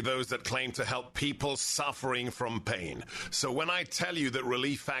 especially those that claim to help people suffering from pain. So when I tell you that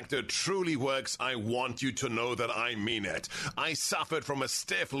Relief Factor truly works, I want you to know that I mean it. I suffered from a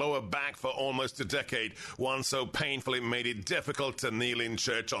stiff lower back for almost a decade, one so painful it made it difficult to kneel in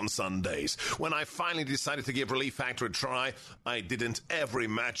church on Sundays. When I finally decided to give Relief Factor a try, I didn't ever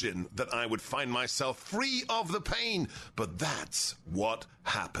imagine that I would find myself free of the pain. But that's what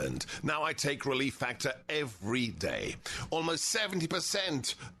happened. Now I take Relief Factor every day. Almost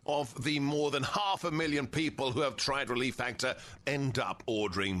 70% of the more than 500,000 people who have tried Relief Factor end up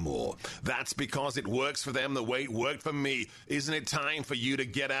ordering more. That's because it works for them the way it worked for me. Isn't it time for you to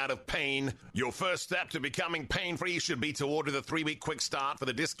get out of pain? Your first step to becoming pain-free should be to order the 3-week quick start for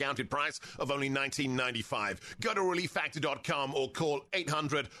the discounted price of only $19.95. Go to ReliefFactor.com or call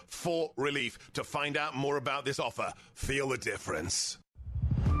 800-4RELIEF to find out more about this offer. Feel the difference.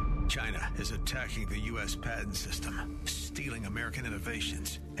 China is attacking the U.S. patent system, stealing American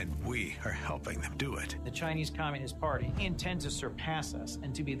innovations, and we are helping them do it. The Chinese Communist Party intends to surpass us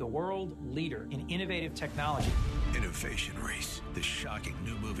and to be the world leader in innovative technology. Innovation Race, the shocking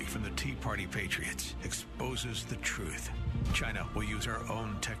new movie from the Tea Party Patriots, exposes the truth. China will use our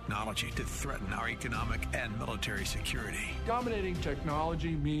own technology to threaten our economic and military security. Dominating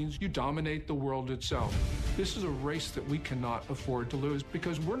technology means you dominate the world itself. This is a race that we cannot afford to lose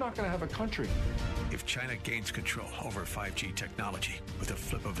because we're not going to have a country. If China gains control over 5G technology with a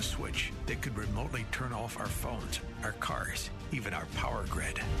flip of a switch, they could remotely turn off our phones, our cars, even our power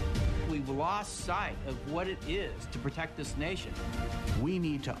grid. We've lost sight of what it is to protect this nation. We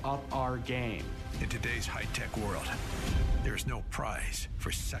need to up our game. In today's high-tech world, there's no prize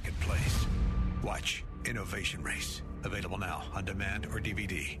for second place. Watch Innovation Race. Available now on demand or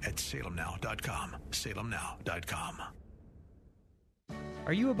DVD at salemnow.com. salemnow.com.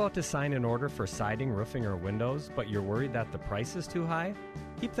 Are you about to sign an order for siding, roofing, or windows, but you're worried that the price is too high?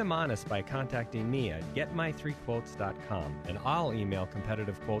 Keep them honest by contacting me at getmy3quotes.com, and I'll email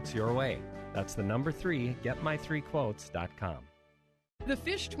competitive quotes your way. That's the number 3, getmy3quotes.com.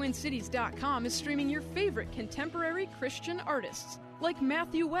 TheFishTwinCities.com is streaming your favorite contemporary Christian artists like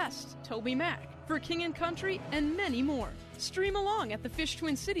Matthew West, Toby Mac, For King & Country, and many more. Stream along at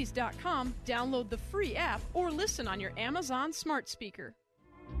TheFishTwinCities.com, download the free app, or listen on your Amazon smart speaker.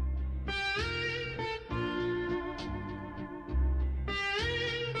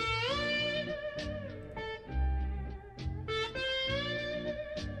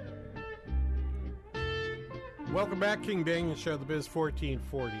 Welcome back, King Banaian Show, the Biz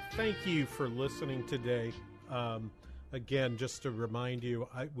 1440. Thank you for listening today. Again, just to remind you,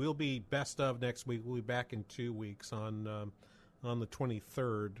 we'll be best of next week. We'll be back in 2 weeks on the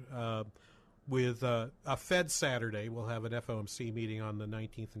 23rd with a Fed Saturday. We'll have an FOMC meeting on the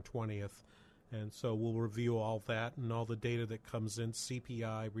 19th and 20th, and so we'll review all that and all the data that comes in,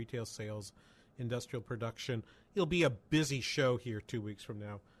 CPI, retail sales, industrial production. It'll be a busy show here 2 weeks from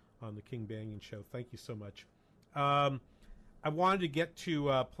now on the King Banaian Show. Thank you so much. I wanted to get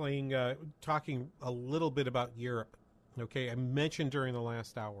to talking a little bit about Europe. Okay, I mentioned during the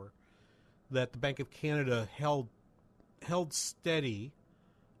last hour that the Bank of Canada held steady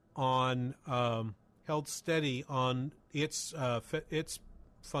on its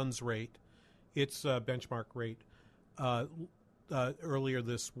funds rate, its benchmark rate earlier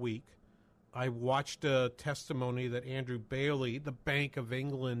this week. I watched a testimony that Andrew Bailey, the Bank of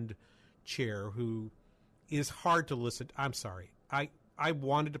England chair, who is hard to listen. I'm sorry. I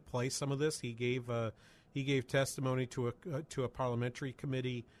wanted to play some of this. He gave testimony to a parliamentary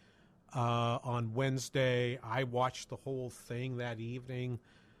committee on Wednesday. I watched the whole thing that evening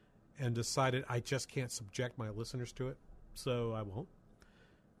and decided I just can't subject my listeners to it, so I won't.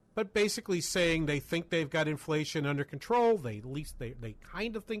 But basically saying they think they've got inflation under control. At least they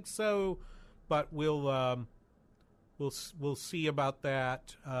kind of think so, but we'll see about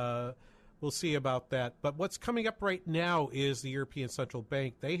that. We'll see about that. But what's coming up right now is the European Central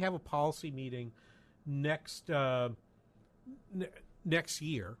Bank. They have a policy meeting next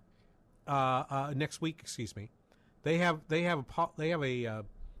week. Excuse me. They have a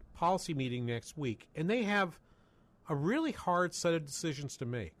policy meeting next week, and they have a really hard set of decisions to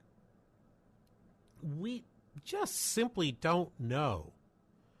make. We just simply don't know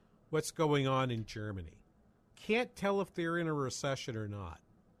what's going on in Germany. Can't tell if they're in a recession or not.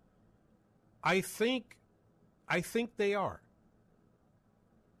 I think they are.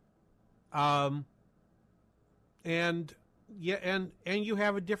 And you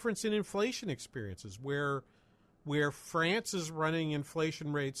have a difference in inflation experiences where France is running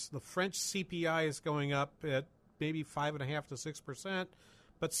inflation rates. The French CPI is going up at maybe 5.5% to 6%,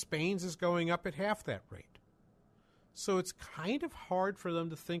 but Spain's is going up at half that rate. So it's kind of hard for them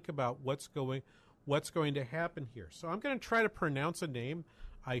to think about what's going to happen here. So I'm going to try to pronounce a name.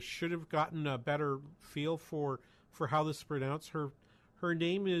 I should have gotten a better feel for how this is pronounced. Her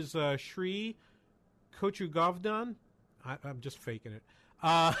name is Sri Kochugovdan. I'm just faking it.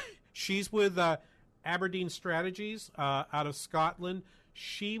 She's with Aberdeen Strategies out of Scotland.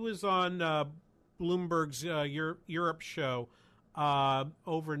 She was on Bloomberg's Europe show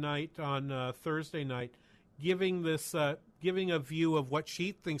overnight on Thursday night, giving a view of what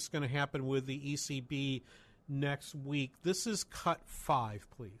she thinks is going to happen with the ECB next week. This is cut 5,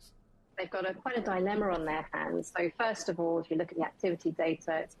 please. They've got quite a dilemma on their hands. So first of all, if you look at the activity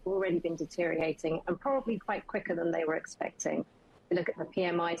data, it's already been deteriorating and probably quite quicker than they were expecting. If you look at the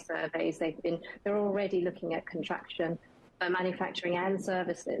PMI surveys, they're already looking at contraction, manufacturing and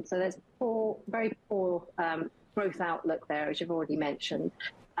services. So there's very poor growth outlook there, as you've already mentioned.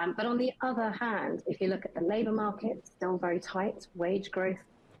 But on the other hand, if you look at the labour market, still very tight, wage growth,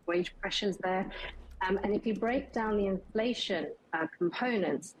 wage pressures there. And if you break down the inflation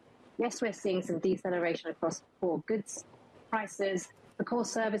components, yes, we're seeing some deceleration across core goods prices. The core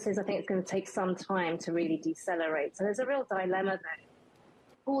services, I think it's going to take some time to really decelerate. So there's a real dilemma there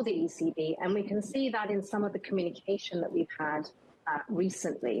for the ECB, and we can see that in some of the communication that we've had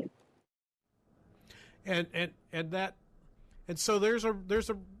recently.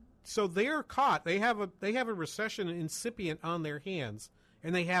 So they're caught. They have a recession incipient on their hands,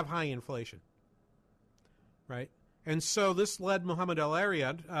 and they have high inflation, right? And so this led Mohamed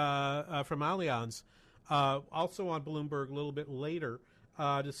El-Erian from Allianz, also on Bloomberg a little bit later,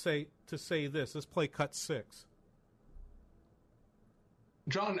 to say this. Let's play cut 6.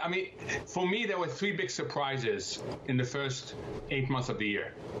 John, I mean, for me, there were 3 big surprises in the first 8 months of the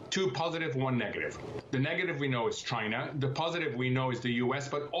year. 2 positive, 1 negative. The negative we know is China. The positive we know is the U.S.,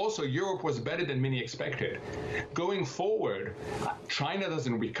 but also Europe was better than many expected. Going forward, China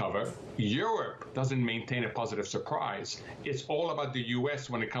doesn't recover. Europe doesn't maintain a positive surprise. It's all about the U.S.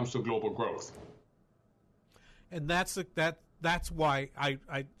 when it comes to global growth. And that's why I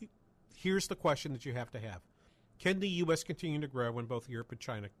here's the question that you have to have. Can the U.S. continue to grow when both Europe and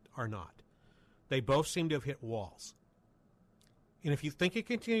China are not? They both seem to have hit walls. And if you think it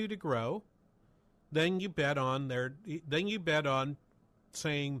continue to grow, then you bet on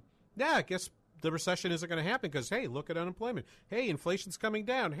saying, yeah, I guess the recession isn't going to happen because, hey, look at unemployment. Hey, inflation's coming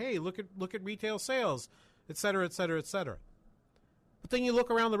down. Hey, look at retail sales, et cetera, et cetera, et cetera. But then you look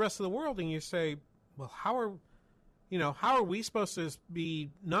around the rest of the world and you say, well, how are we supposed to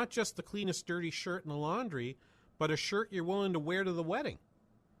be not just the cleanest dirty shirt in the laundry, but a shirt you're willing to wear to the wedding?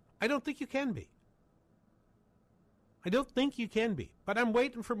 I don't think you can be. But I'm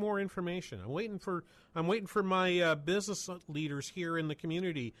waiting for more information. I'm waiting for my business leaders here in the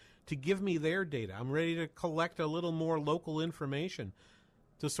community to give me their data. I'm ready to collect a little more local information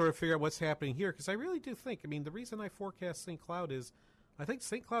to sort of figure out what's happening here. Because I really do think, the reason I forecast St. Cloud is I think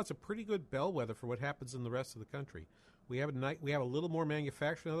St. Cloud's a pretty good bellwether for what happens in the rest of the country. We have a little more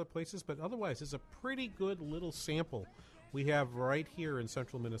manufacturing in other places, but otherwise it's a pretty good little sample we have right here in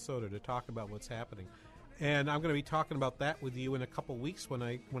central Minnesota to talk about what's happening. And I'm going to be talking about that with you in a couple weeks when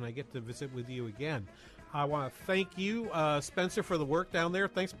I get to visit with you again. I want to thank you, Spencer, for the work down there.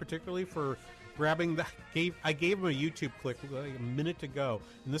 Thanks particularly for grabbing that. I gave him a YouTube clip a minute to go,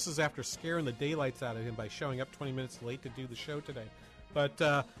 and this is after scaring the daylights out of him by showing up 20 minutes late to do the show today.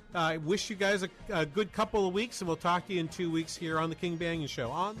 But I wish you guys a good couple of weeks, and we'll talk to you in 2 weeks here on the King Banaian Show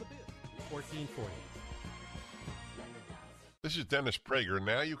on the Biz 1440. This is Dennis Prager.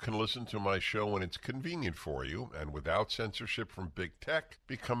 Now you can listen to my show when it's convenient for you and without censorship from big tech.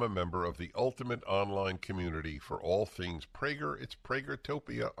 Become a member of the ultimate online community for all things Prager. It's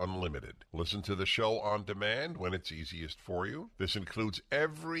Pragertopia Unlimited. Listen to the show on demand when it's easiest for you. This includes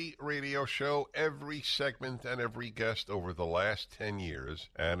every radio show, every segment, and every guest over the last 10 years,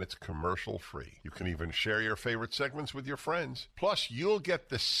 and it's commercial free. You can even share your favorite segments with your friends. Plus, you'll get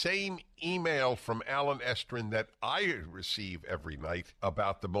the same email from Alan Estrin that I receive every night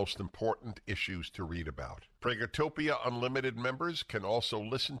about the most important issues to read about. Pragertopia Unlimited members can also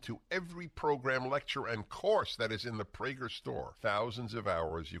listen to every program, lecture, and course that is in the Prager store. Thousands of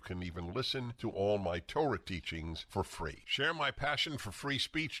hours. You can even listen to all my Torah teachings for free. Share my passion for free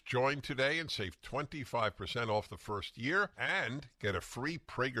speech. Join today and save 25% off the first year and get a free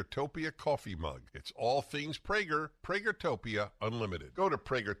Pragertopia coffee mug. It's all things Prager. Pragertopia Unlimited. Go to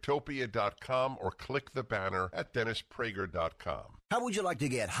Pragertopia.com or click the banner at DennisPrager.com. How would you like to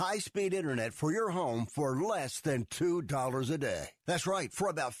get high-speed internet for your home for less than $2 a day? That's right. For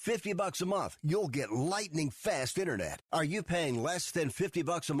about $50 a month, you'll get lightning-fast internet. Are you paying less than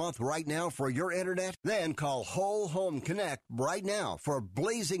 $50 a month right now for your internet? Then call Whole Home Connect right now for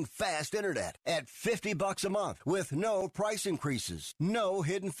blazing fast internet at $50 a month with no price increases, no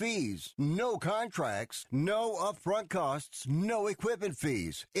hidden fees, no contracts, no upfront costs, no equipment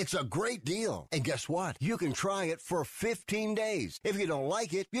fees. It's a great deal. And guess what? You can try it for 15 days. If you don't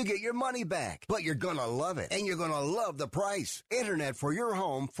like it, you get your money back. But you're going to love it, and you're going to love the price. Internet for your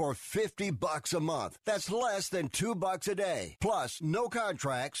home for $50 a month. That's less than $2 a day. Plus, no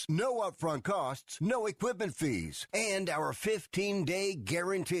contracts, no upfront costs, no equipment fees, and our 15-day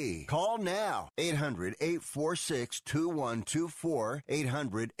guarantee. Call now. 800-846-2124.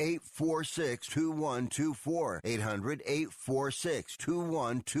 800-846-2124.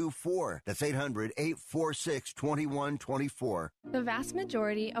 800-846-2124. That's 800-846-2124. The vast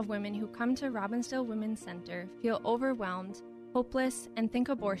majority of women who come to Robbinsdale Women's Center feel overwhelmed, hopeless, and think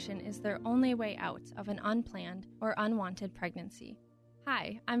abortion is their only way out of an unplanned or unwanted pregnancy.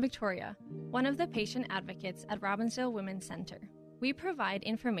 Hi, I'm Victoria, one of the patient advocates at Robbinsdale Women's Center. We provide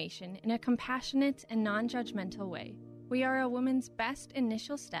information in a compassionate and non-judgmental way. We are a woman's best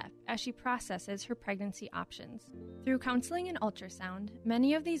initial step as she processes her pregnancy options. Through counseling and ultrasound,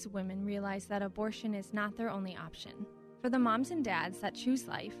 many of these women realize that abortion is not their only option. For the moms and dads that choose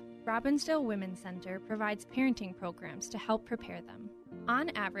life, Robbinsdale Women's Center provides parenting programs to help prepare them. On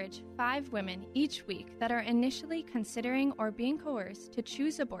average, 5 women each week that are initially considering or being coerced to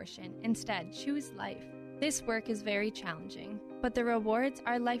choose abortion instead choose life. This work is very challenging, but the rewards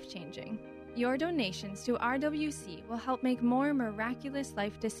are life-changing. Your donations to RWC will help make more miraculous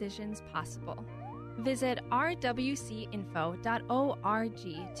life decisions possible. Visit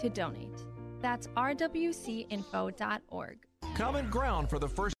rwcinfo.org to donate. That's rwcinfo.org. Common ground for the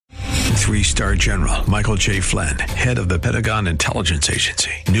first. 3-star General Michael J. Flynn, head of the Pentagon Intelligence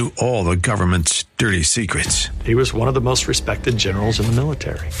Agency, knew all the government's dirty secrets. He was one of the most respected generals in the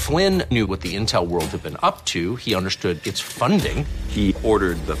military. Flynn knew what the intel world had been up to. He understood its funding. He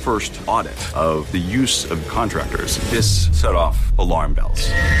ordered the first audit of the use of contractors. This set off alarm bells.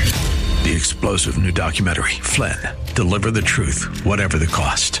 The explosive new documentary, Flynn, Deliver the Truth, Whatever the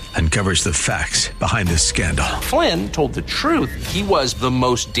Cost, uncovers the facts behind this scandal. Flynn told the truth. He was the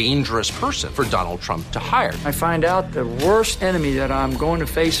most dangerous person for Donald Trump to hire. I find out the worst enemy that I'm going to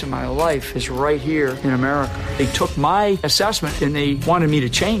face in my life is right here in America. They took my assessment and they wanted me to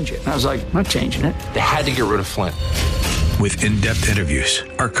change it. And I was like, I'm not changing it. They had to get rid of Flynn. With in-depth interviews,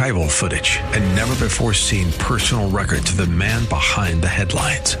 archival footage, and never-before-seen personal records of the man behind the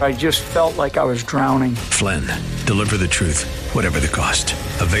headlines. I just felt like I was drowning. Flynn, Deliver the Truth, Whatever the Cost.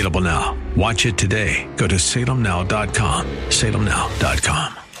 Available now. Watch it today. Go to salemnow.com.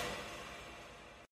 salemnow.com.